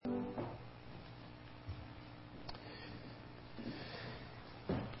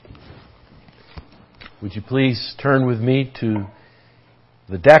Would you please turn with me to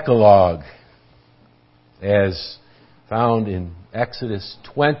the Decalogue as found in Exodus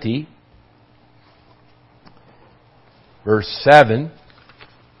 20, verse 7,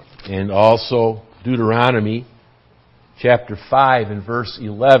 and also Deuteronomy chapter 5 and verse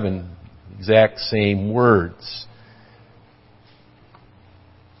 11, exact same words.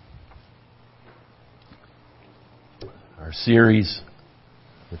 Our series,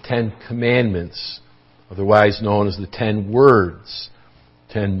 The 10 Commandments, otherwise known as the 10 Words,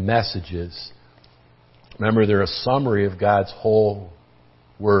 10 Messages. Remember, they're a summary of God's whole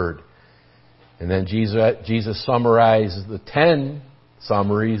Word. And then Jesus summarizes the 10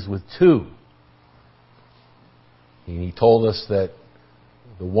 summaries with 2. And he told us that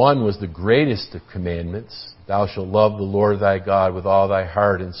the one was the greatest of commandments. Thou shalt love the Lord thy God with all thy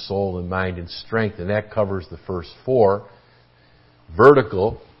heart and soul and mind and strength. And that covers the first 4.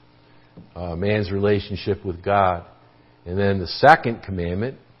 Vertical, man's relationship with God. And then the second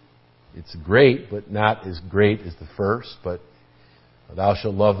commandment, it's great, but not as great as the first. But thou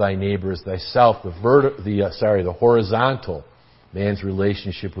shalt love thy neighbor as thyself. The horizontal, man's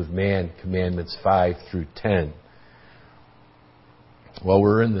relationship with man, commandments 5 through 10. Well,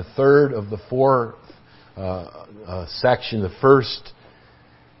 we're in the third of the 4 section, the first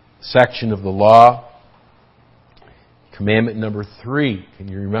section of the law. Commandment number 3. Can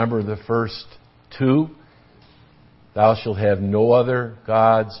you remember the first 2? Thou shalt have no other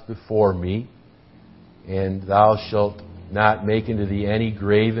gods before me, and thou shalt not make unto thee any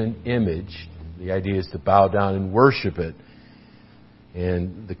graven image. The idea is to bow down and worship it.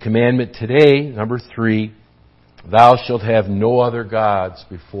 And the commandment today, number 3, thou shalt have no other gods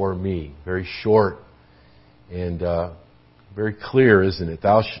before me. Very short and very clear, isn't it?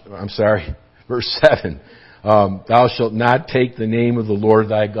 Verse 7. Thou shalt not take the name of the Lord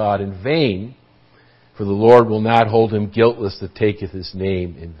thy God in vain, for the Lord will not hold him guiltless that taketh his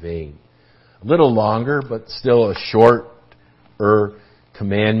name in vain. A little longer, but still a shorter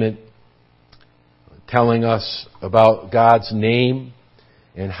commandment telling us about God's name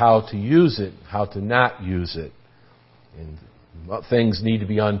and how to use it, how to not use it. And things need to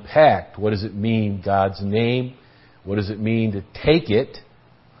be unpacked. What does it mean, God's name? What does it mean to take it?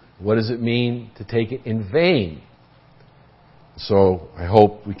 What does it mean to take it in vain? So I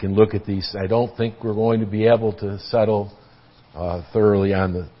hope we can look at these. I don't think we're going to be able to settle thoroughly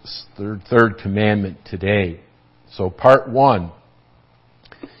on the third commandment today. So part 1,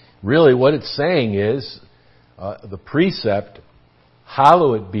 really what it's saying is the precept,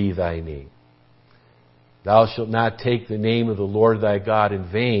 hallowed be thy name. Thou shalt not take the name of the Lord thy God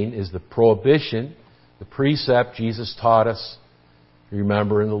in vain is the prohibition, the precept Jesus taught us.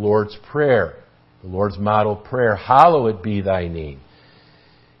 Remember in the Lord's Prayer, the Lord's model prayer, hallowed be thy name.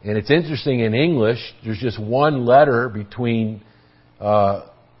 And it's interesting in English, there's just one letter between the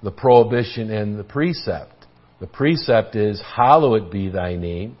prohibition and the precept. The precept is hallowed be thy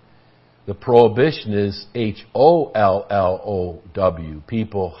name. The prohibition is Hollow.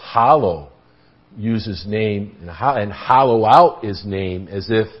 People hallow, use his name, and hollow out his name as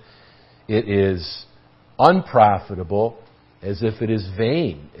if it is unprofitable, as if it is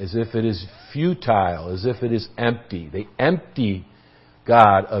vain, as if it is futile, as if it is empty. They empty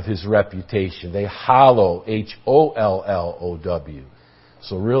God of his reputation. They hollow, Hollow.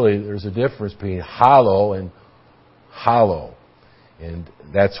 So really, there's a difference between hollow and hollow. And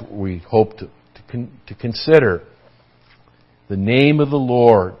that's what we hope to consider. The name of the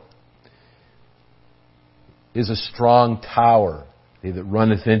Lord is a strong tower. He that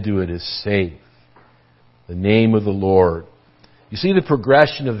runneth into it is safe. The name of the Lord. You see the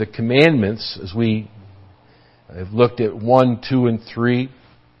progression of the commandments as we have looked at 1, 2, and 3.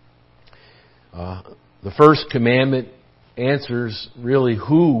 The first commandment answers really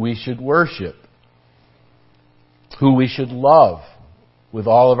who we should worship, who we should love with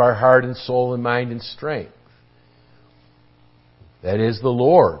all of our heart and soul and mind and strength. That is the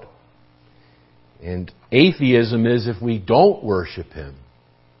Lord. And atheism is if we don't worship him.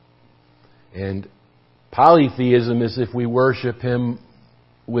 And polytheism is if we worship him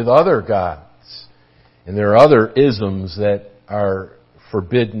with other gods. And there are other isms that are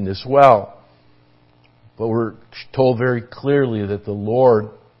forbidden as well. But we're told very clearly that the Lord,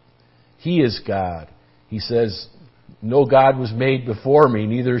 he is God. He says, no God was made before me,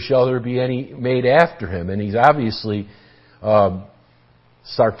 neither shall there be any made after him. And he's obviously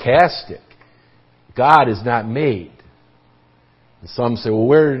sarcastic. God is not made. And some say, well,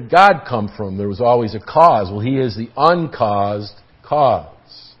 where did God come from? There was always a cause. Well, he is the uncaused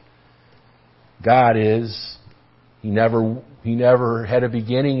cause. God is, he never had a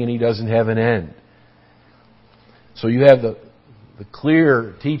beginning and he doesn't have an end. So you have the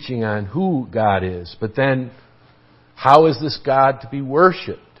clear teaching on who God is. But then, how is this God to be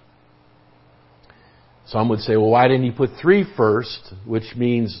worshipped? Some would say, well, why didn't He put 3 first? Which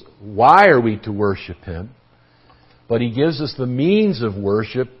means, why are we to worship Him? But He gives us the means of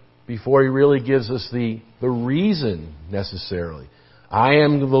worship before He really gives us the reason necessarily. I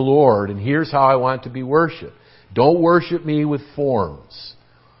am the Lord, and here's how I want to be worshipped. Don't worship me with forms.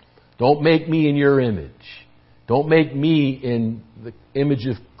 Don't make me in your image. Don't make me in the image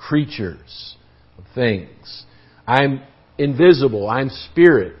of creatures, of things. I'm invisible. I'm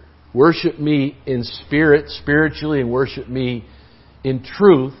spirit. Worship me in spirit, spiritually, and worship me in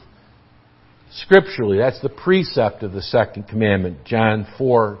truth, scripturally. That's the precept of the second commandment, John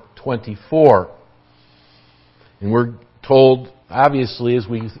 4:24. And we're told, obviously, as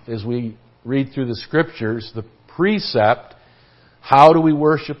we read through the scriptures, the precept, how do we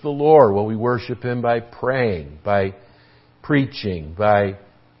worship the Lord? Well, we worship Him by praying, by preaching, by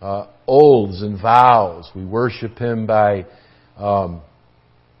oaths and vows. We worship Him by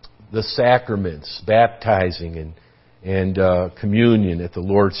the sacraments, baptizing and communion at the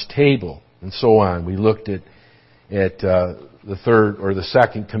Lord's table, and so on. We looked at the third or the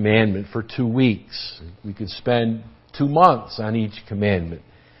second commandment for 2 weeks. We could spend 2 months on each commandment.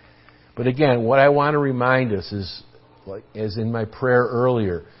 But again, what I want to remind us is, like as in my prayer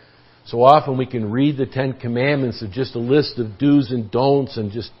earlier, so often we can read the 10 Commandments as just a list of do's and don'ts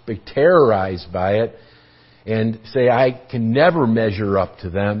and just be terrorized by it and say, I can never measure up to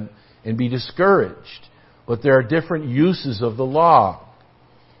them, and be discouraged. But there are different uses of the law.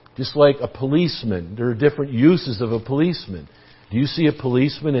 Just like a policeman, there are different uses of a policeman. Do you see a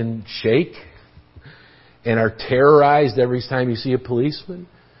policeman and shake and are terrorized every time you see a policeman?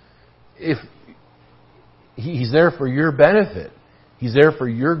 If he's there for your benefit, he's there for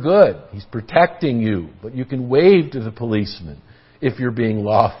your good, he's protecting you, but you can wave to the policeman if you're being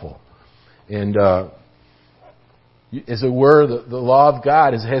lawful. And as it were, the law of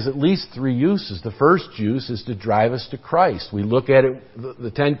God has at least 3 uses. The first use is to drive us to Christ. We look at it,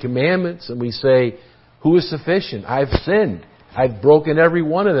 the 10 Commandments, and we say, who is sufficient? I've sinned. I've broken every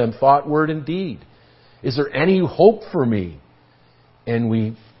one of them, thought, word, and deed. Is there any hope for me? And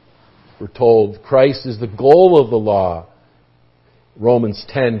we were told Christ is the goal of the law. Romans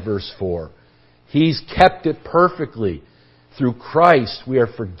 10, verse 4. He's kept it perfectly. Through Christ, we are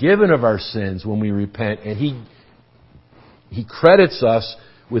forgiven of our sins when we repent, and He credits us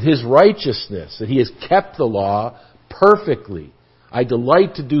with His righteousness, that He has kept the law perfectly. I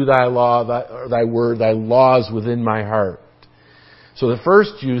delight to do Thy law, Thy word, Thy laws within my heart. So the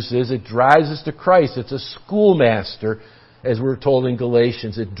first use is it drives us to Christ. It's a schoolmaster, as we're told in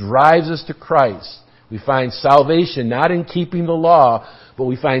Galatians. It drives us to Christ. We find salvation not in keeping the law, but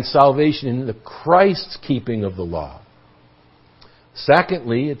we find salvation in the Christ's keeping of the law.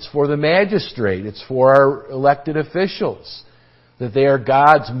 Secondly, it's for the magistrate. It's for our elected officials. That they are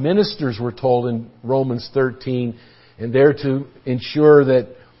God's ministers, we're told in Romans 13, and they're to ensure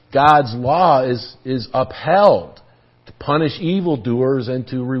that God's law is upheld, to punish evildoers and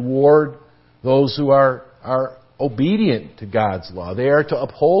to reward those who are obedient to God's law. They are to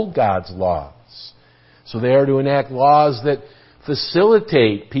uphold God's laws. So they are to enact laws that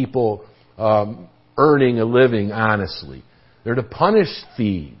facilitate people earning a living honestly. They're to punish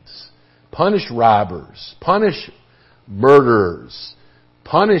thieves, punish robbers, punish murderers,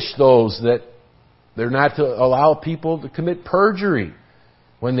 punish those that they're not to allow people to commit perjury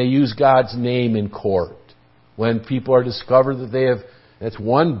when they use God's name in court. When people are discovered that they have, that's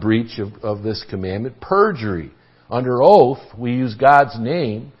one breach of this commandment, perjury. Under oath, we use God's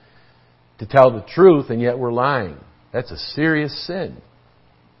name to tell the truth, and yet we're lying. That's a serious sin.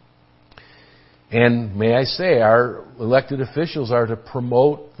 And may I say, our elected officials are to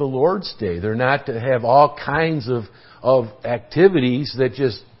promote the Lord's Day. They're not to have all kinds of activities that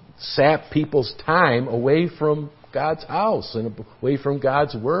just sap people's time away from God's house and away from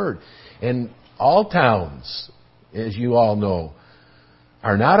God's Word. And all towns, as you all know,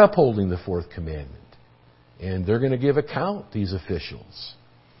 are not upholding the fourth commandment. And they're going to give account, these officials.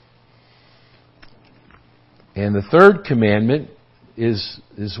 And the third commandment is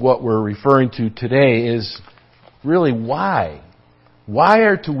what we're referring to today, is really why. Why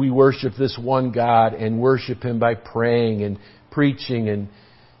are we worship this one God and worship Him by praying and preaching and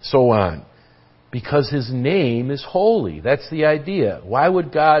so on? Because His name is holy. That's the idea. Why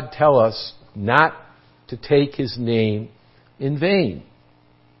would God tell us not to take His name in vain?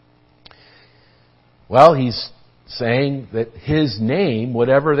 Well, He's saying that His name,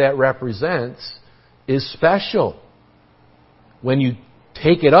 whatever that represents, is special. When you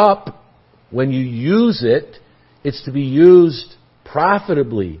take it up, when you use it, It's to be used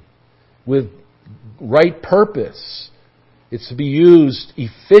profitably with right purpose. It's to be used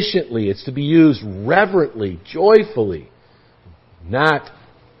efficiently. It's to be used reverently, joyfully, not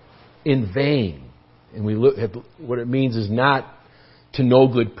in vain. And we look at what it means is not to no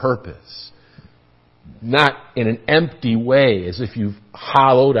good purpose. Not in an empty way, as if you've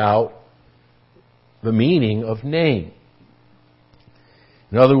hollowed out the meaning of name.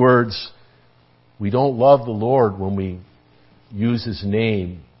 In other words, we don't love the Lord when we use His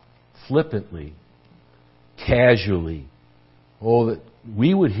name flippantly, casually. Oh, that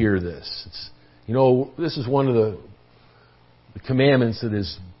we would hear this. This is one of the commandments that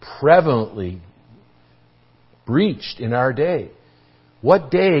is prevalently breached in our day.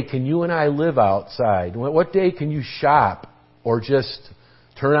 What day can you and I live outside? What day can you shop or just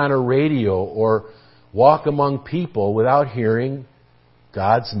turn on a radio or walk among people without hearing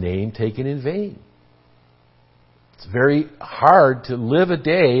God's name taken in vain? It's very hard to live a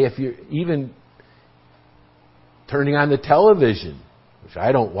day if you're even turning on the television, which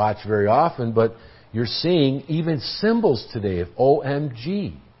I don't watch very often, but you're seeing even symbols today of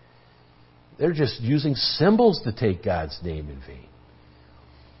OMG. They're just using symbols to take God's name in vain.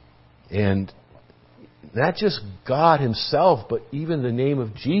 And not just God Himself, but even the name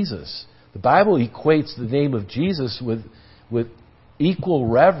of Jesus. The Bible equates the name of Jesus with equal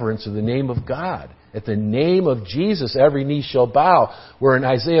reverence of the name of God. At the name of Jesus, every knee shall bow. Where in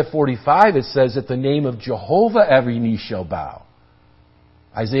Isaiah 45 it says, at the name of Jehovah, every knee shall bow.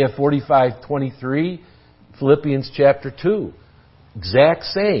 Isaiah 45:23, Philippians chapter 2. Exact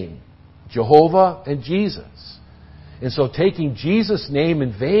same. Jehovah and Jesus. And so taking Jesus' name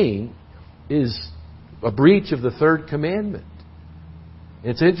in vain is a breach of the third commandment.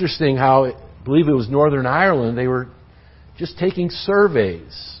 It's interesting how, I believe it was Northern Ireland, they were just taking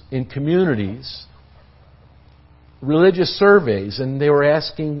surveys in communities, religious surveys, and they were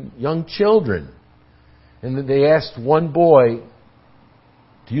asking young children. And they asked one boy,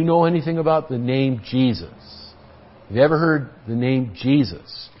 do you know anything about the name Jesus? Have you ever heard the name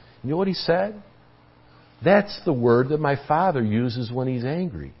Jesus? You know what he said? That's the word that my father uses when he's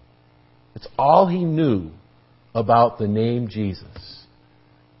angry. That's all he knew about the name Jesus.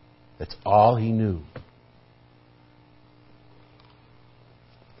 That's all he knew.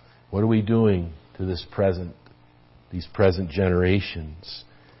 What are we doing to these present generations?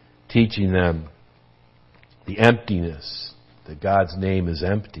 Teaching them the emptiness, that God's name is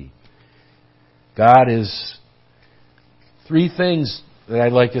empty. God is three things that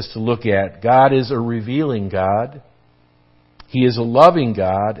I'd like us to look at. God is a revealing God. He is a loving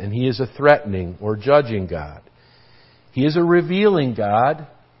God, and He is a threatening or judging God. He is a revealing God.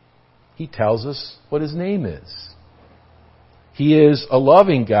 He tells us what His name is. He is a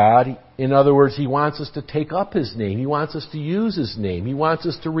loving God. In other words, He wants us to take up His name. He wants us to use His name. He wants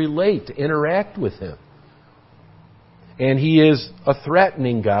us to relate, to interact with Him. And He is a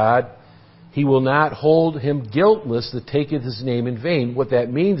threatening God. He will not hold him guiltless that taketh His name in vain. What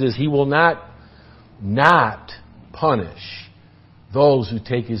that means is He will not punish those who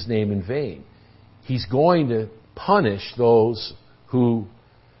take His name in vain. He's going to punish those who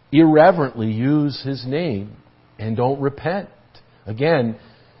irreverently use His name and don't repent. Again,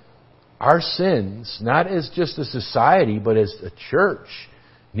 our sins, not as just a society, but as a church,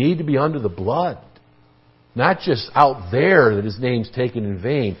 need to be under the blood. Not just out there that His name's taken in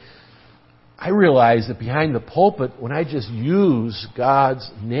vain. I realize that behind the pulpit, when I just use God's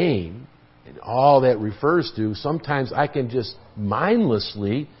name and all that refers to, sometimes I can just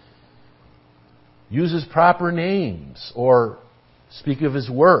mindlessly use His proper names or speak of His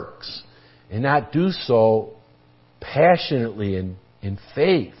works and not do so passionately and in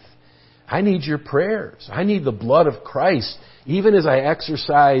faith. I need your prayers. I need the blood of Christ, even as I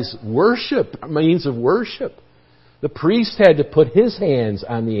exercise worship, means of worship. The priest had to put his hands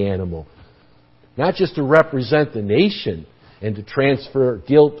on the animal, not just to represent the nation and to transfer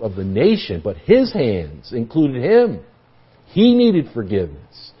guilt of the nation, but his hands included him. He needed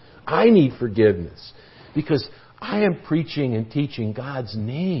forgiveness. I need forgiveness because I am preaching and teaching God's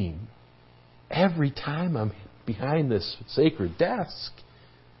name every time I'm behind this sacred desk.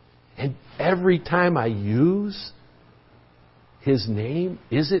 And every time I use His name,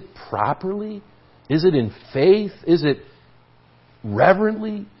 is it properly? Is it in faith? Is it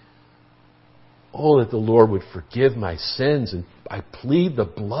reverently? Oh, that the Lord would forgive my sins. And I plead the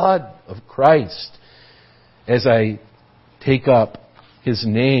blood of Christ as I take up His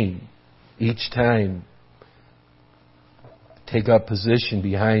name each time. Take up position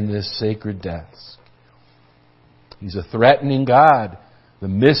behind this sacred desk. He's a threatening God. The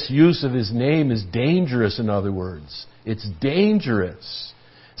misuse of His name is dangerous, in other words. It's dangerous.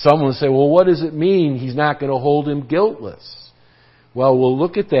 Someone will say, well, what does it mean He's not going to hold him guiltless? Well, we'll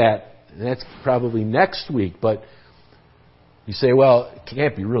look at that. And that's probably next week. But you say, well, it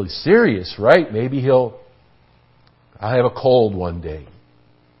can't be really serious, right? Maybe I'll have a cold one day.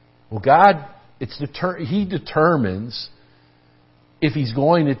 Well, God, He determines if He's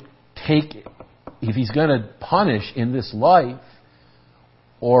going to punish in this life,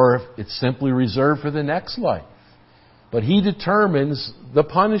 or if it's simply reserved for the next life. But He determines the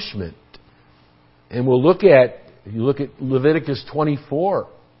punishment. And if you look at Leviticus 24,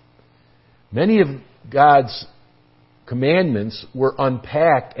 many of God's commandments were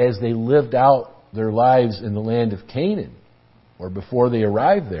unpacked as they lived out their lives in the land of Canaan, or before they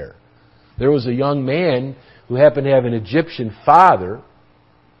arrived there. There was a young man who happened to have an Egyptian father,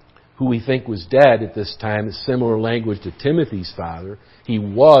 who we think was dead at this time, a similar language to Timothy's father. He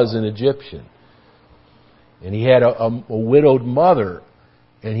was an Egyptian. And he had a widowed mother,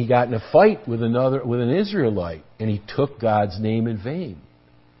 and he got in a fight with an Israelite, and he took God's name in vain.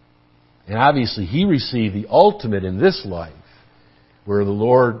 And obviously he received the ultimate in this life, where the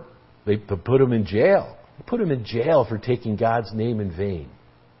Lord, they put him in jail. They put him in jail for taking God's name in vain.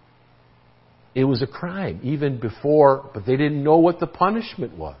 It was a crime, even before, but they didn't know what the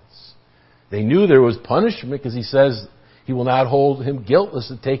punishment was. They knew there was punishment because He says He will not hold him guiltless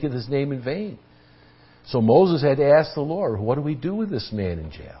that taketh His name in vain. So Moses had to ask the Lord, what do we do with this man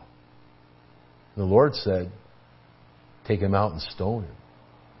in jail? And the Lord said, take him out and stone him.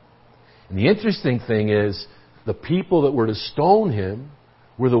 And the interesting thing is, the people that were to stone him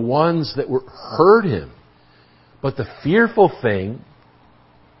were the ones that heard him. But the fearful thing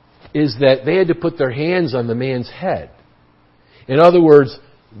is that they had to put their hands on the man's head. In other words,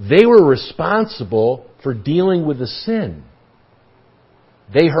 they were responsible for dealing with the sin.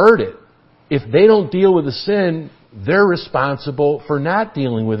 They heard it. If they don't deal with the sin, they're responsible for not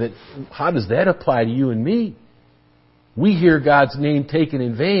dealing with it. How does that apply to you and me? We hear God's name taken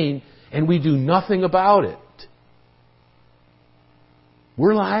in vain, and we do nothing about it.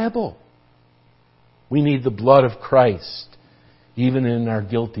 We're liable. We need the blood of Christ, even in our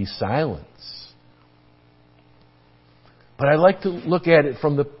guilty silence. But I like to look at it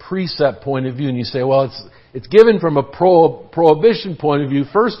from the precept point of view, and you say, well, it's given from a prohibition point of view,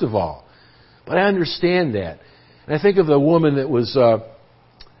 first of all. But I understand that. And I think of the woman that was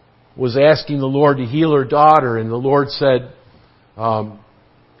asking the Lord to heal her daughter, and the Lord said,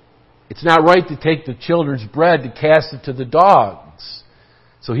 it's not right to take the children's bread to cast it to the dogs.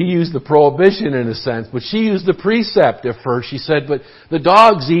 So He used the prohibition in a sense, but she used the precept at first. She said, but the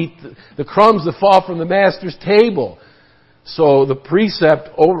dogs eat the crumbs that fall from the master's table. So the precept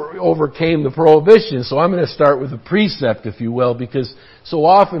overcame the prohibition. So I'm going to start with the precept, if you will, because so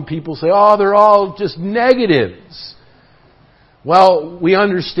often people say, oh, they're all just negatives. Well, we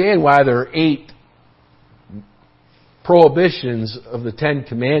understand why there are 8 prohibitions of the 10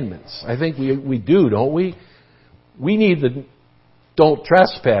 Commandments. I think we do, don't we? We need the don't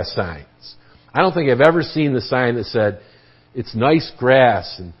trespass signs. I don't think I've ever seen the sign that said, it's nice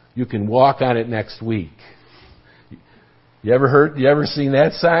grass and you can walk on it next week. You ever seen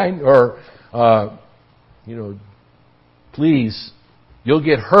that sign? Or, please, you'll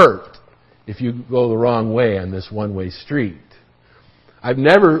get hurt if you go the wrong way on this one-way street. I've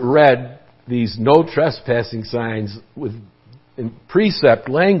never read these no trespassing signs in precept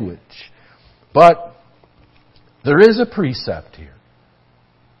language. But there is a precept here.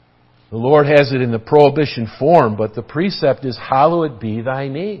 The Lord has it in the prohibition form, but the precept is, hallowed be thy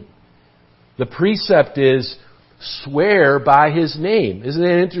name. The precept is, swear by His name. Isn't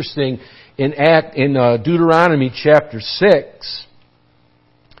it interesting? In Deuteronomy chapter 6,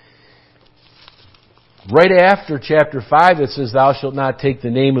 right after chapter 5, it says, thou shalt not take the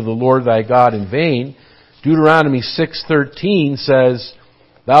name of the Lord thy God in vain. Deuteronomy 6:13 says,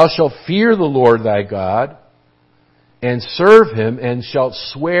 thou shalt fear the Lord thy God and serve Him, and shalt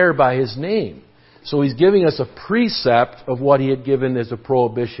swear by His name. So He's giving us a precept of what He had given as a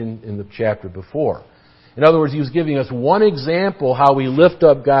prohibition in the chapter before. In other words, He was giving us one example how we lift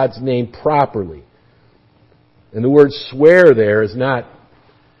up God's name properly. And the word swear there is not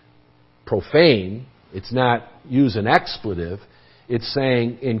profane. It's not use an expletive. It's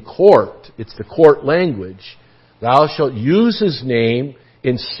saying in court, it's the court language, thou shalt use His name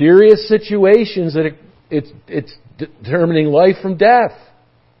in serious situations that it's determining life from death.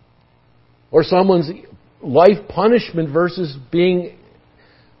 Or someone's life punishment versus being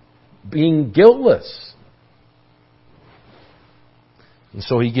guiltless. And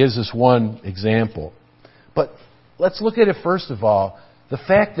so He gives us one example. But let's look at it first of all The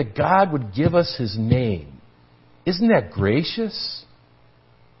fact that God would give us His name, isn't that gracious?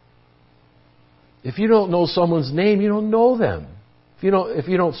 If you don't know someone's name, you don't know them. If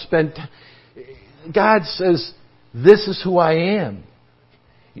you don't spend time, God says, this is who I am.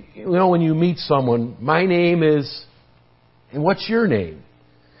 When you meet someone, my name is, and what's your name?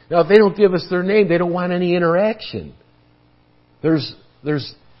 Now, if they don't give us their name, they don't want any interaction. They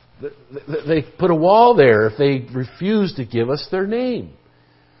put a wall there if they refuse to give us their name.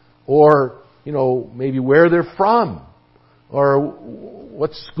 Or, maybe where they're from. Or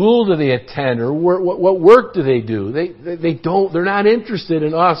what school do they attend? Or what work do they do? They're not interested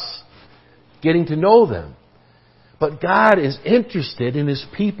in us getting to know them. But God is interested in His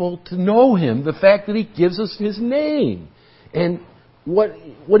people to know Him. The fact that He gives us His name. And what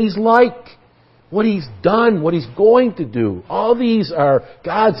He's like. What He's done. What He's going to do. All these are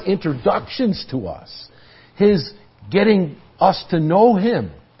God's introductions to us. His getting us to know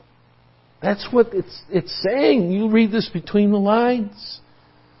Him. That's what it's saying. You read this between the lines.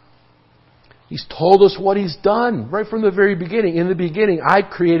 He's told us what He's done right from the very beginning. In the beginning, I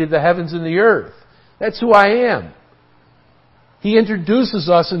created the heavens and the earth. That's who I am. He introduces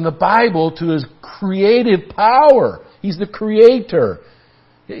us in the Bible to His creative power. He's the Creator.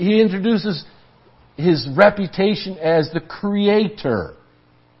 He introduces His reputation as the Creator.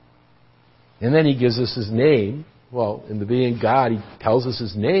 And then He gives us His name. Well, in the beginning, God, He tells us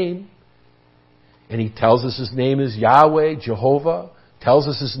His name. And He tells us His name is Yahweh, Jehovah. Tells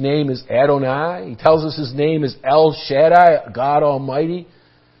us His name is Adonai. He tells us His name is El Shaddai, God Almighty.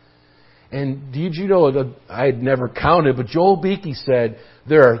 And did you know, that I had never counted, but Joel Beakey said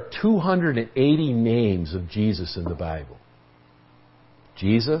there are 280 names of Jesus in the Bible.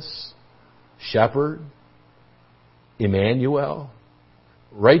 Jesus, Shepherd, Emmanuel.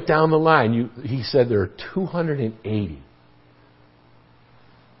 Right down the line, he said there are 280.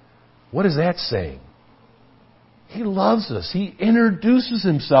 What is that saying? He loves us. He introduces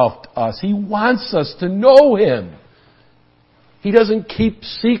Himself to us. He wants us to know Him. He doesn't keep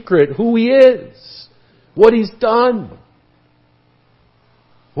secret who He is, what He's done,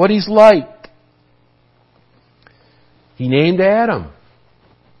 what He's like. He named Adam.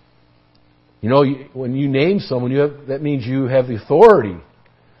 When you name someone, that means you have the authority.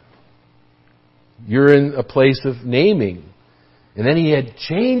 You're in a place of naming. And then He had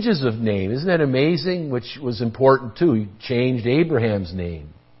changes of name. Isn't that amazing? Which was important too. He changed Abraham's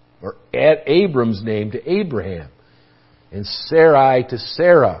name. Or add Abram's name to Abraham. And Sarai to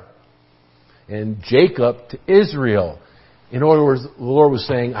Sarah. And Jacob to Israel. In other words, the Lord was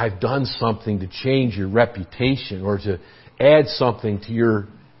saying, I've done something to change your reputation or to add something to your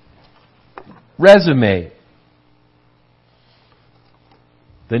resume.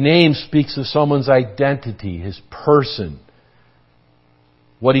 The name speaks of someone's identity, his person,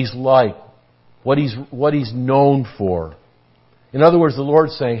 what he's like, what he's known for. In other words, the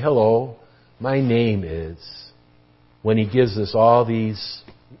Lord's saying, hello, my name is, when He gives us all these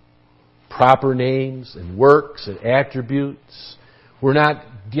proper names and works and attributes, we're not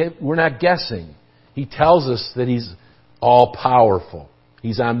guessing. He tells us that He's all-powerful.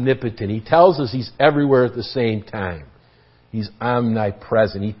 He's omnipotent. He tells us He's everywhere at the same time. He's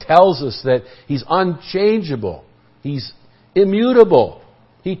omnipresent. He tells us that He's unchangeable. He's immutable.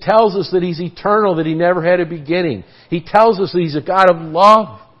 He tells us that He's eternal, that He never had a beginning. He tells us that He's a God of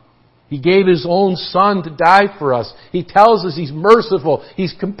love. He gave His own Son to die for us. He tells us He's merciful.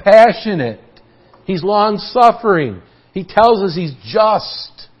 He's compassionate. He's long-suffering. He tells us He's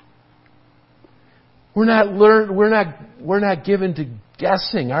just. We're not given to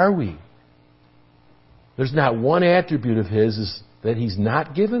guessing, are we? There's not one attribute of His that He's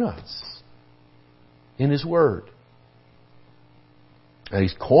not given us in His Word. And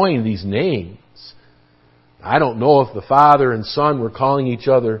He's coined these names. I don't know if the Father and Son were calling each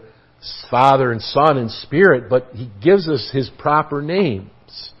other Father and Son in spirit, but He gives us His proper names.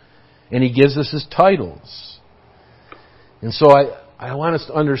 And He gives us His titles. And so I want us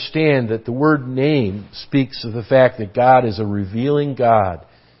to understand that the word name speaks of the fact that God is a revealing God.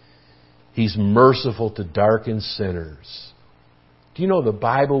 He's merciful to darkened sinners. Do you know the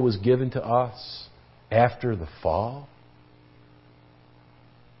Bible was given to us after the fall?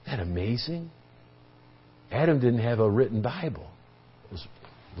 Isn't that amazing? Adam didn't have a written Bible.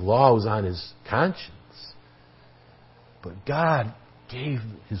 The law was on his conscience. But God gave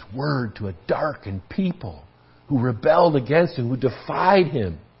His Word to a darkened people who rebelled against Him, who defied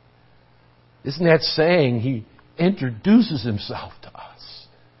Him. Isn't that saying He introduces Himself to us?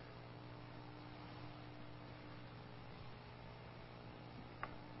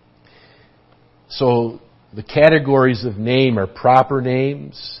 So The categories of name are proper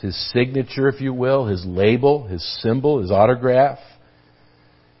names, His signature, if you will, His label, His symbol, His autograph.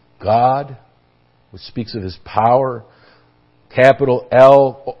 God, which speaks of His power. Capital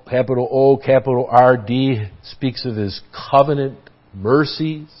L, capital O, capital R, D, speaks of His covenant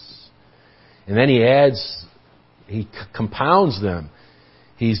mercies. And then He compounds them.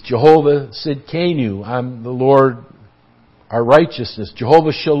 He's Jehovah Sidkenu, I'm the Lord, our righteousness.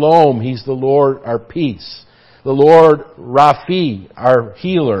 Jehovah Shalom, He's the Lord, our peace. The Lord Raphi, our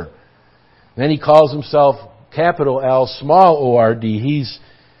healer. And then He calls Himself capital L, small O-R-D. It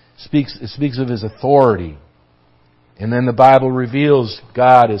speaks of His authority. And then the Bible reveals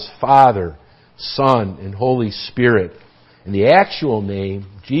God as Father, Son, and Holy Spirit. And the actual name,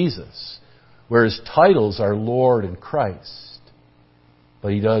 Jesus, where His titles are Lord and Christ.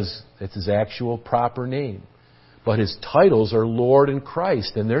 But it's His actual proper name. But His titles are Lord and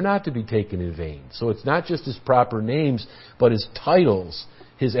Christ, and they're not to be taken in vain. So it's not just His proper names, but His titles,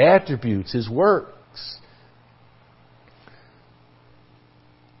 His attributes, His works,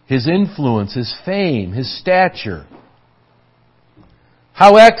 His influence, His fame, His stature.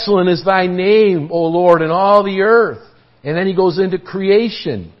 How excellent is Thy name, O Lord, in all the earth. And then He goes into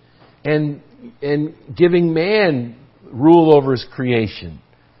creation and giving man rule over his creation.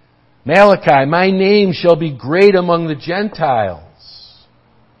 Malachi, my name shall be great among the Gentiles.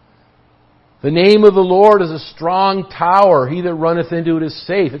 The name of the Lord is a strong tower. He that runneth into it is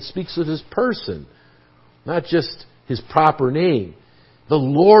safe. It speaks of His person, not just His proper name. The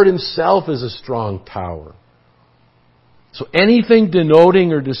Lord Himself is a strong tower. So anything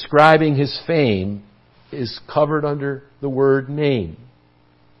denoting or describing His fame is covered under the word name.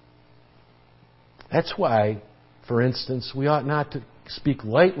 That's why, for instance, we ought not to speak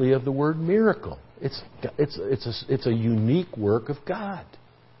lightly of the word miracle. It's a unique work of God.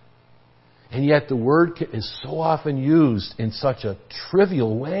 And yet the word is so often used in such a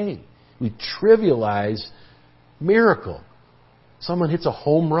trivial way. We trivialize miracle. Someone hits a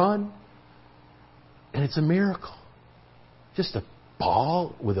home run, and it's a miracle. Just a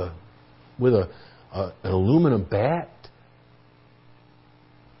ball with an aluminum bat.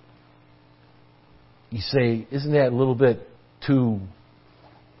 You say, isn't that a little bit too,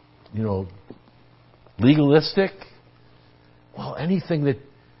 legalistic? Well, anything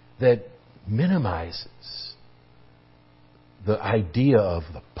that minimizes the idea of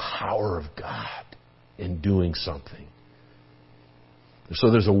the power of God in doing something.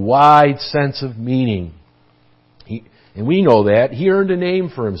 So there's a wide sense of meaning. And we know that. He earned a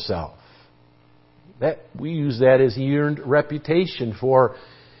name for Himself. We use that as He earned a reputation for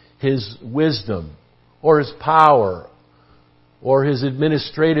His wisdom, or His power, or His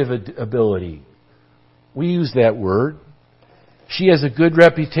administrative ability. We use that word. She has a good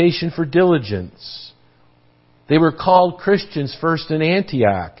reputation for diligence. They were called Christians first in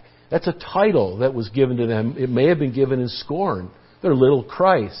Antioch. That's a title that was given to them. It may have been given in scorn. They're little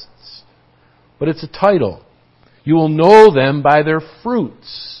Christs. But it's a title. You will know them by their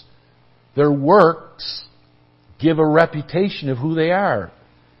fruits. Their works give a reputation of who they are.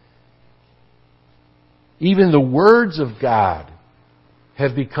 Even the words of God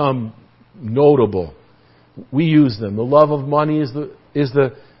have become notable. We use them. The love of money is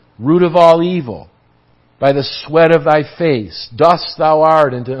the root of all evil. By the sweat of thy face, dust thou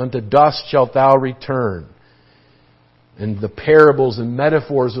art, and unto dust shalt thou return. And the parables and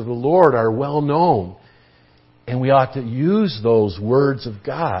metaphors of the Lord are well known. And we ought to use those words of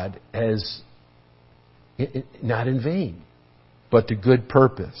God as not in vain, but to good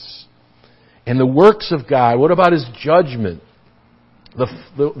purpose. And the works of God, what about His judgment?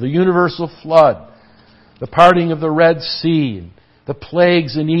 The universal flood, the parting of the Red Sea, the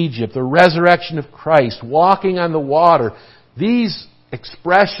plagues in Egypt, the resurrection of Christ, walking on the water. These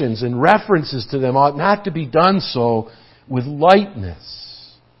expressions and references to them ought not to be done so with lightness.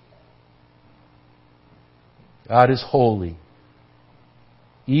 God is holy.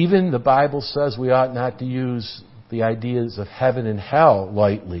 Even the Bible says we ought not to use the ideas of heaven and hell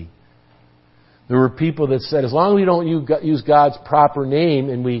lightly. There were people that said, as long as we don't use God's proper name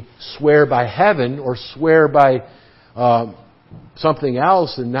and we swear by heaven or swear by something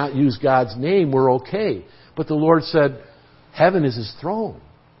else and not use God's name, we're okay. But the Lord said, heaven is His throne.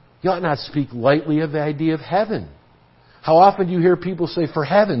 You ought not speak lightly of the idea of heaven. How often do you hear people say, for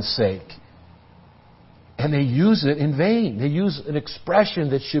heaven's sake? And they use it in vain. They use an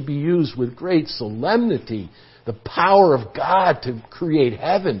expression that should be used with great solemnity. The power of God to create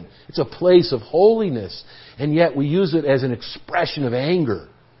heaven. It's a place of holiness. And yet we use it as an expression of anger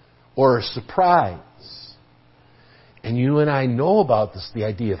or a surprise. And you and I know about this, the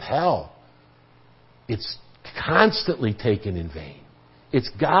idea of hell. it's constantly taken in vain. It's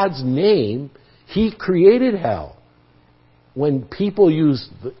God's name. He created hell. When people use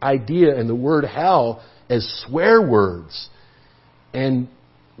the idea and the word hell as swear words, and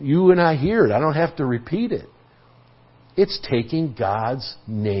you and I hear it, I don't have to repeat it. It's taking God's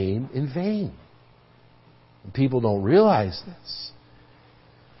name in vain. And people don't realize this.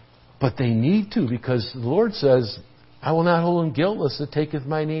 But they need to, because the Lord says, I will not hold him guiltless that taketh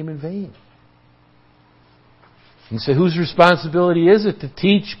my name in vain. You say, whose responsibility is it to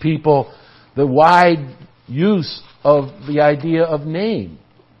teach people the wide use of the idea of name?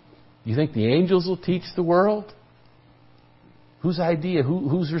 You think the angels will teach the world? Whose idea,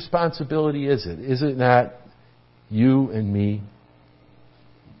 whose responsibility is it? Is it not you and me?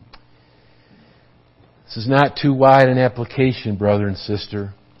 This is not too wide an application, brother and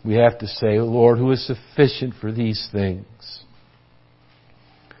sister. We have to say, O Lord, who is sufficient for these things?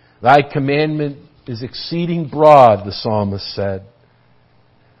 Thy commandment is exceeding broad, the psalmist said.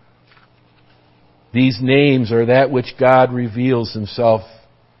 These names are that which God reveals himself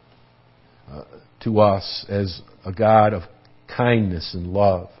to us as a God of kindness and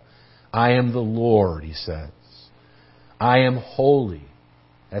love. I am the Lord, he says. I am holy.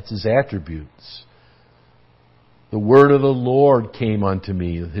 That's his attributes. The word of the Lord came unto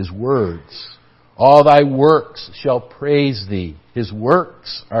me, his words. All thy works shall praise thee. His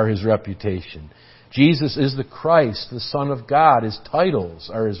works are his reputation. Jesus is the Christ, the Son of God. His titles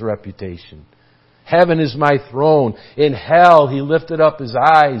are his reputation. Heaven is my throne. In hell he lifted up his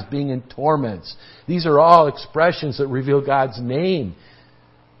eyes, being in torments. These are all expressions that reveal God's name.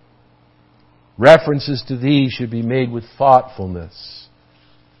 References to these should be made with thoughtfulness,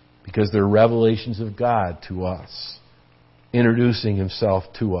 because they're revelations of God to us, introducing himself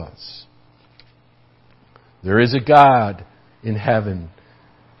to us. There is a God in heaven.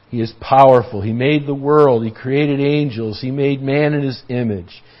 He is powerful. He made the world. He created angels. He made man in his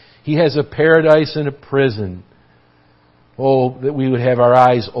image. He has a paradise and a prison. Oh, that we would have our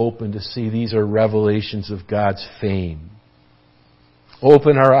eyes open to see these are revelations of God's fame.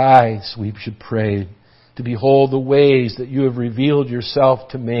 Open our eyes, we should pray, to behold the ways that you have revealed yourself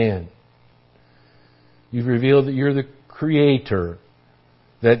to man. You've revealed that you're the Creator,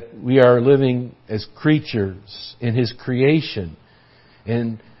 that we are living as creatures in his creation.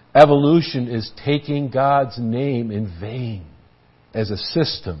 And evolution is taking God's name in vain as a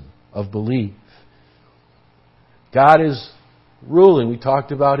system of belief. God is ruling. We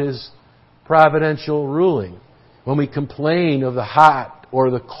talked about his providential ruling. When we complain of the hot or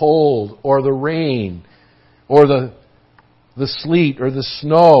the cold or the rain or the sleet or the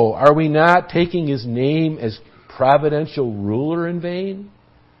snow, are we not taking his name as providential ruler in vain?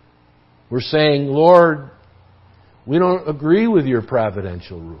 We're saying, Lord, we don't agree with your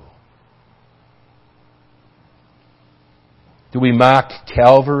providential rule. Do we mock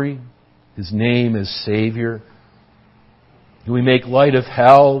Calvary, his name as Savior? Do we make light of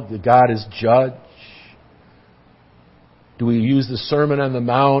hell, that God is judge? Do we use the Sermon on the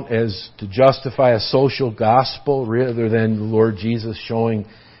Mount as to justify a social gospel rather than the Lord Jesus showing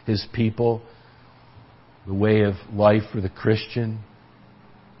his people the way of life for the Christian?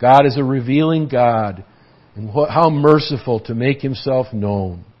 God is a revealing God, and how merciful to make himself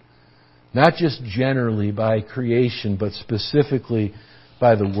known. Not just generally by creation, but specifically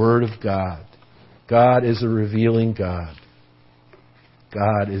by the Word of God. God is a revealing God.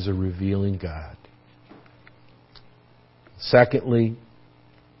 God is a revealing God. Secondly,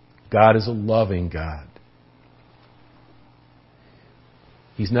 God is a loving God.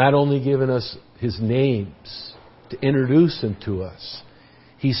 He's not only given us his names to introduce him to us,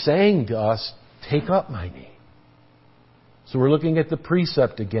 he's saying to us, take up my name. So we're looking at the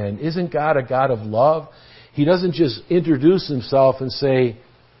precept again. Isn't God a God of love? He doesn't just introduce himself and say,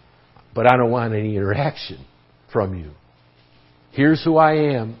 but I don't want any interaction from you. Here's who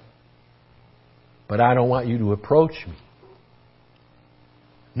I am, but I don't want you to approach me.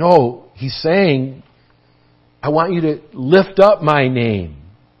 No, he's saying, I want you to lift up my name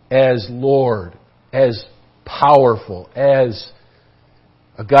as Lord, as powerful, as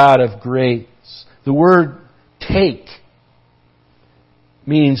a God of grace. The word take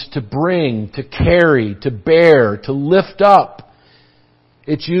means to bring, to carry, to bear, to lift up.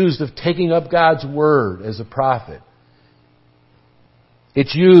 It's used of taking up God's word as a prophet.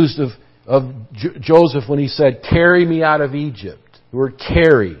 It's used of Joseph when he said, carry me out of Egypt. The word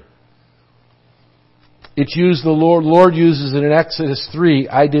carry. It's used, the Lord uses it in Exodus 3.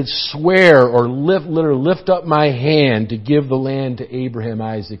 I did swear or literally lift up my hand to give the land to Abraham,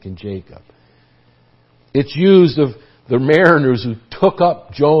 Isaac, and Jacob. It's used of the mariners who took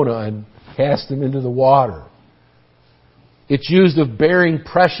up Jonah and cast them into the water. It's used of bearing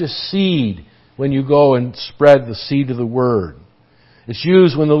precious seed when you go and spread the seed of the Word. It's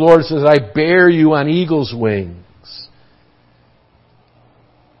used when the Lord says, I bear you on eagle's wings.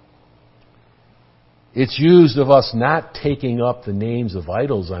 It's used of us not taking up the names of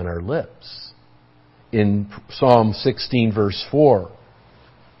idols on our lips. In Psalm 16, verse 4.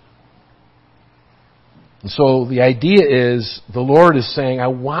 And so the idea is, the Lord is saying, I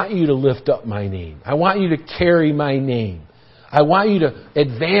want you to lift up my name. I want you to carry my name. I want you to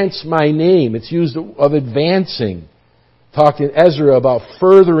advance my name. It's used of advancing. Talking to Ezra about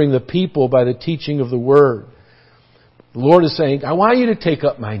furthering the people by the teaching of the Word. The Lord is saying, I want you to take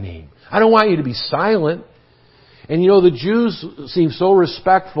up my name. I don't want you to be silent. And the Jews seem so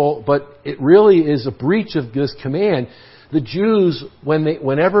respectful, but it really is a breach of this command. The Jews,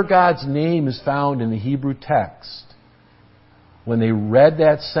 whenever God's name is found in the Hebrew text, when they read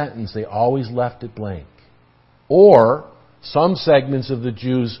that sentence, they always left it blank. Or, some segments of the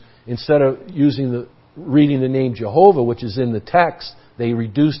Jews, instead of reading the name Jehovah, which is in the text, they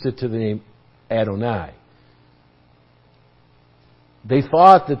reduced it to the name Adonai. They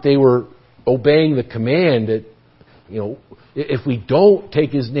thought that they were obeying the command that, if we don't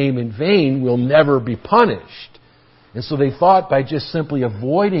take His name in vain, we'll never be punished. And so they thought by just simply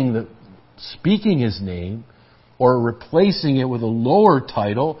avoiding speaking His name or replacing it with a lower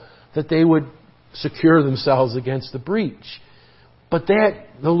title, that they would secure themselves against the breach. But the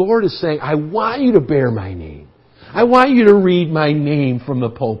Lord is saying, I want you to bear my name. I want you to read my name from the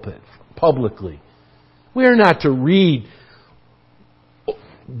pulpit publicly. We are not to read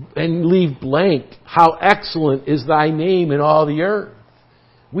and leave blank, how excellent is thy name in all the earth.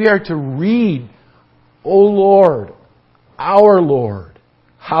 We are to read, O Lord, our Lord,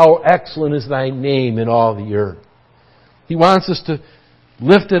 how excellent is thy name in all the earth. He wants us to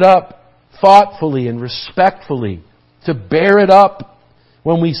lift it up thoughtfully and respectfully, to bear it up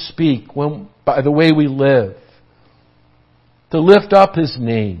when we speak, by the way we live, to lift up His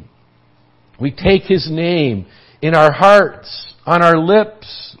name. We take His name in our hearts, on our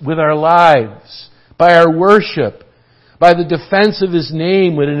lips, with our lives, by our worship, by the defense of His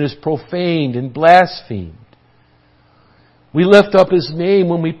name when it is profaned and blasphemed. We lift up His name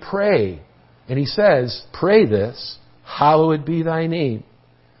when we pray. And He says, pray this, hallowed be thy name.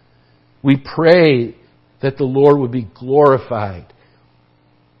 We pray that the Lord would be glorified,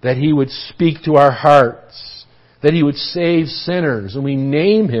 that He would speak to our hearts, that He would save sinners. And we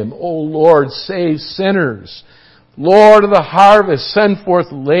name Him, O Lord, save sinners. Lord of the harvest, send forth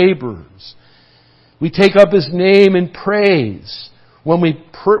laborers. We take up His name in praise when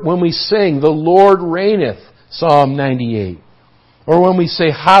we sing, the Lord reigneth, Psalm 98. Or when we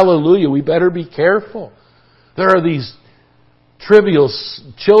say hallelujah, we better be careful. There are these trivial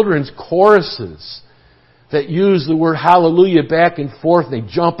children's choruses that use the word hallelujah back and forth. They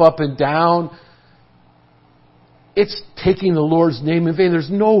jump up and down. It's taking the Lord's name in vain. There's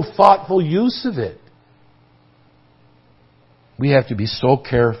no thoughtful use of it. We have to be so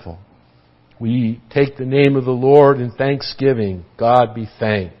careful. We take the name of the Lord in thanksgiving. God be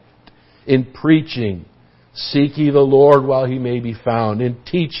thanked. In preaching, seek ye the Lord while He may be found. In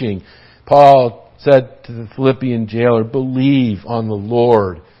teaching, Paul said to the Philippian jailer, believe on the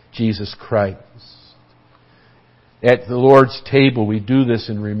Lord Jesus Christ. At the Lord's table, we do this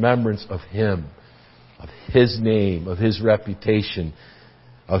in remembrance of Him, of His name, of His reputation,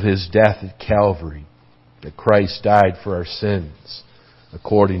 of His death at Calvary, that Christ died for our sins,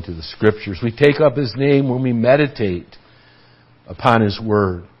 according to the Scriptures. We take up His name when we meditate upon His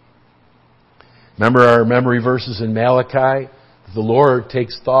Word. Remember our memory verses in Malachi? The Lord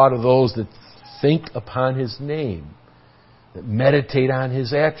takes thought of those that think upon His name, that meditate on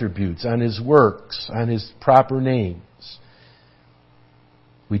His attributes, on His works, on His proper names.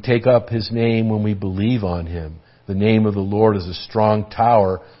 We take up His name when we believe on Him. The name of the Lord is a strong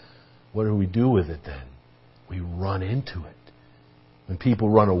tower. What do we do with it then? We run into it. When people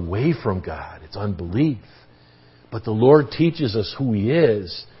run away from God, it's unbelief. But the Lord teaches us who He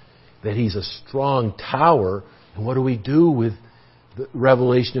is, that He's a strong tower. And what do we do with the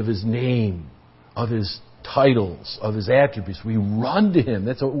revelation of His name, of His titles, of His attributes? We run to Him.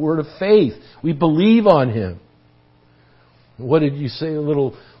 That's a word of faith. We believe on Him. What did you say,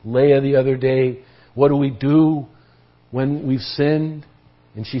 little Leah, the other day? What do we do when we've sinned?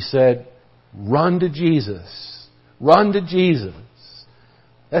 And she said, run to Jesus. Run to Jesus.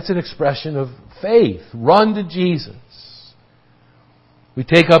 That's an expression of faith. Run to Jesus. We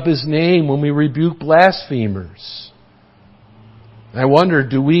take up His name when we rebuke blasphemers. I wonder,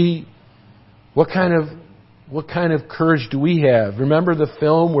 what kind of what kind of courage do we have? Remember the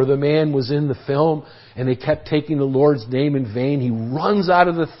film where the man was in the film and they kept taking the Lord's name in vain? He runs out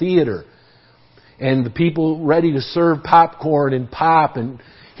of the theater and the people ready to serve popcorn and pop, and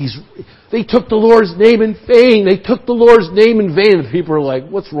they took the Lord's name in vain. They took the Lord's name in vain. And the people are like,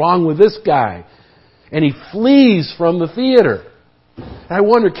 what's wrong with this guy? And he flees from the theater. And I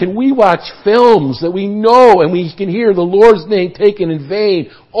wonder, can we watch films that we know and we can hear the Lord's name taken in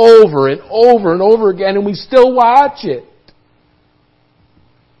vain over and over and over again, and we still watch it?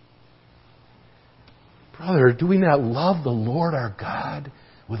 Brother, do we not love the Lord our God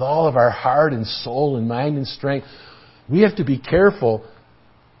with all of our heart and soul and mind and strength? We have to be careful.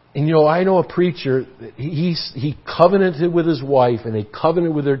 And I know a preacher, he covenanted with his wife and they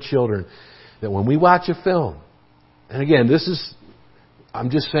covenanted with their children that when we watch a film, and again, I'm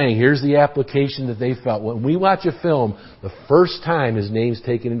just saying, here's the application that they felt. When we watch a film, the first time his name's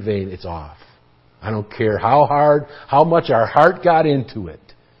taken in vain, it's off. I don't care how much our heart got into it.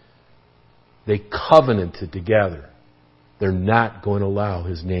 They covenanted together. They're not going to allow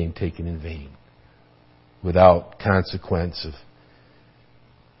his name taken in vain without consequence.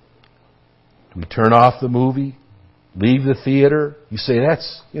 Do we turn off the movie? Leave the theater? You say,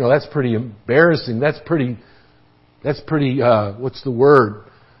 that's pretty embarrassing. That's pretty, what's the word?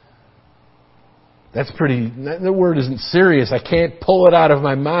 The word isn't serious. I can't pull it out of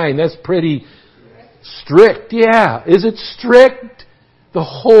my mind. That's pretty strict. Yeah. Is it strict? The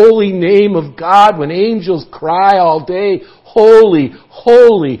holy name of God, when angels cry all day, holy,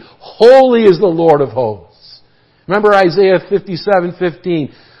 holy, holy is the Lord of hosts. Remember Isaiah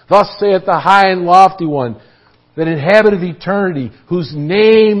 57:15. Thus saith the high and lofty one, that inhabiteth eternity, whose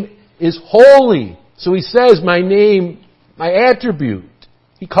name is holy. So he says, my name, my attribute.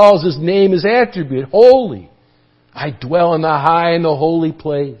 He calls his name his attribute, holy. I dwell in the high and the holy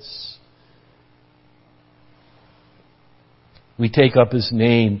place. We take up his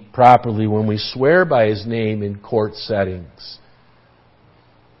name properly when we swear by his name in court settings.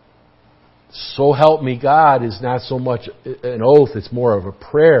 So help me God is not so much an oath, it's more of a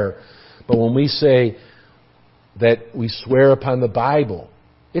prayer. But when we say that we swear upon the Bible,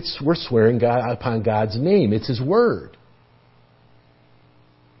 we're swearing upon God's name. It's his word.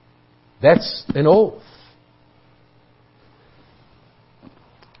 That's an oath.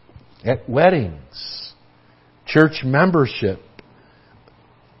 At weddings, church membership,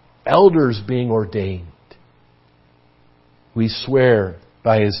 elders being ordained, we swear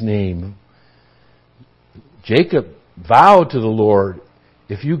by his name. Jacob vowed to the Lord,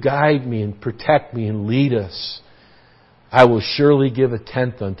 if you guide me and protect me and lead us, I will surely give a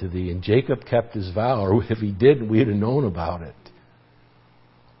tenth unto thee. And Jacob kept his vow, or if he didn't, we'd have known about it.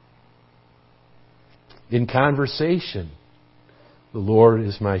 In conversation, the Lord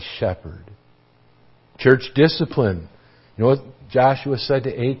is my shepherd. Church discipline. You know what Joshua said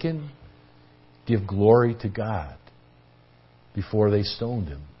to Achan? Give glory to God before they stoned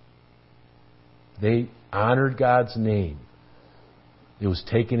him. They honored God's name. It was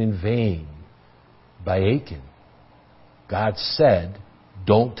taken in vain by Achan. God said,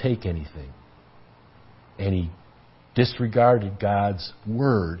 don't take anything. And he disregarded God's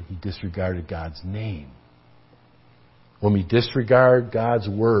word. He disregarded God's name. When we disregard God's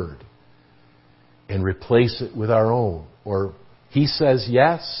word and replace it with our own, or he says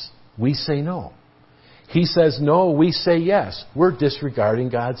yes, we say no. He says no, we say yes. We're disregarding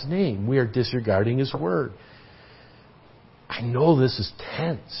God's name. We are disregarding his word. I know this is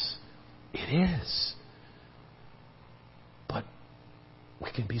tense. It is. But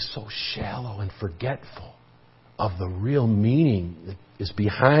we can be so shallow and forgetful of the real meaning that is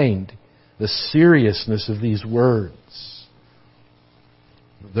behind the seriousness of these words.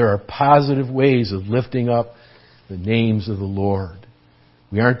 There are positive ways of lifting up the names of the Lord.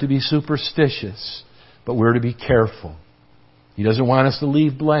 We aren't to be superstitious, but we're to be careful. He doesn't want us to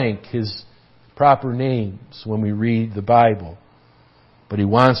leave blank his proper names when we read the Bible. But he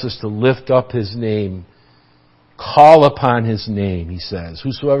wants us to lift up his name. Call upon his name, he says.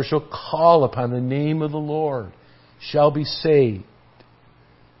 Whosoever shall call upon the name of the Lord shall be saved.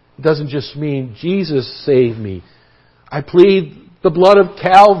 It doesn't just mean Jesus saved me. I plead the blood of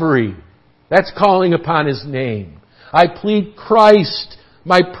Calvary. That's calling upon his name. I plead Christ,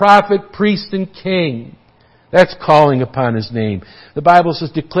 my prophet, priest, and king. That's calling upon his name. The Bible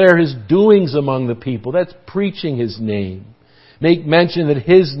says, declare his doings among the people. That's preaching his name. Make mention that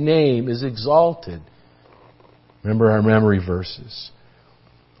his name is exalted. Remember our memory verses.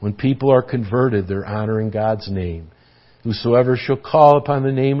 When people are converted, they're honoring God's name. Whosoever shall call upon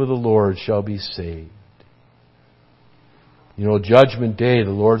the name of the Lord shall be saved. You know, Judgment Day,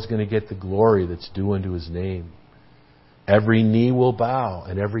 the Lord's going to get the glory that's due unto His name. Every knee will bow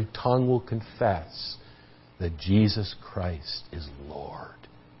and every tongue will confess that Jesus Christ is Lord,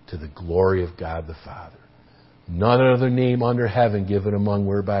 to the glory of God the Father. None other name under heaven given among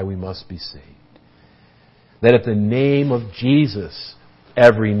whereby we must be saved. That at the name of Jesus,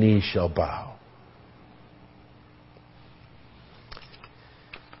 every knee shall bow.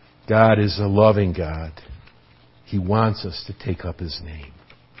 God is a loving God. He wants us to take up His name.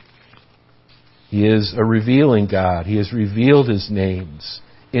 He is a revealing God. He has revealed His names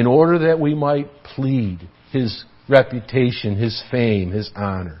in order that we might plead His reputation, His fame, His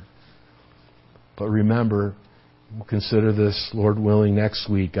honor. But remember, we'll consider this, Lord willing, next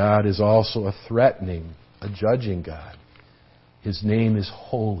week. God is also a threatening, a judging God. His name is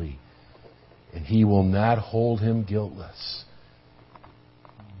holy, and He will not hold him guiltless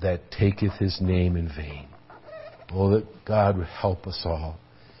that taketh His name in vain. Oh, that God would help us all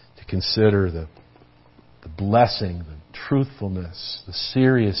to consider the blessing, the truthfulness, the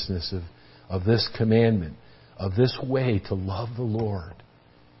seriousness of this commandment, of this way to love the Lord.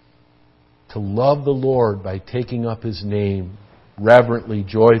 To love the Lord by taking up His name reverently,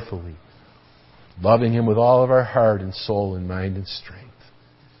 joyfully, loving Him with all of our heart and soul and mind and strength.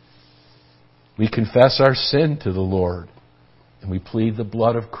 We confess our sin to the Lord, and we plead the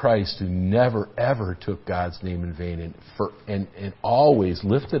blood of Christ, who never ever took God's name in vain and always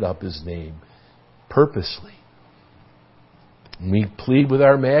lifted up His name purposely. And we plead with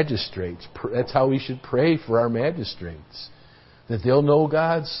our magistrates. That's how we should pray for our magistrates, that they'll know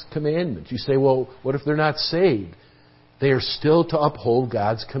God's commandments. You say, well, what if they're not saved? They are still to uphold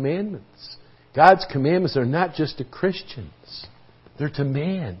God's commandments. God's commandments are not just to Christians. They're to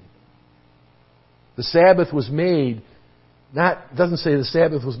man. The Sabbath was made, doesn't say the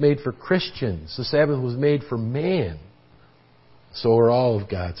Sabbath was made for Christians. The Sabbath was made for man. So are all of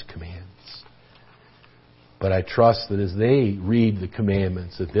God's commands. But I trust that as they read the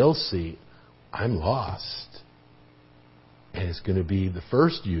commandments, that they'll see, I'm lost. And it's going to be the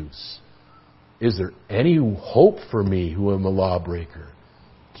first use. Is there any hope for me who am a lawbreaker?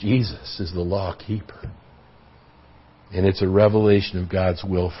 Jesus is the law keeper. And it's a revelation of God's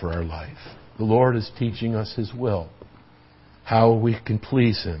will for our life. The Lord is teaching us His will, how we can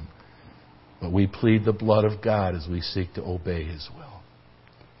please Him. But we plead the blood of God as we seek to obey His will.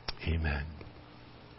 Amen.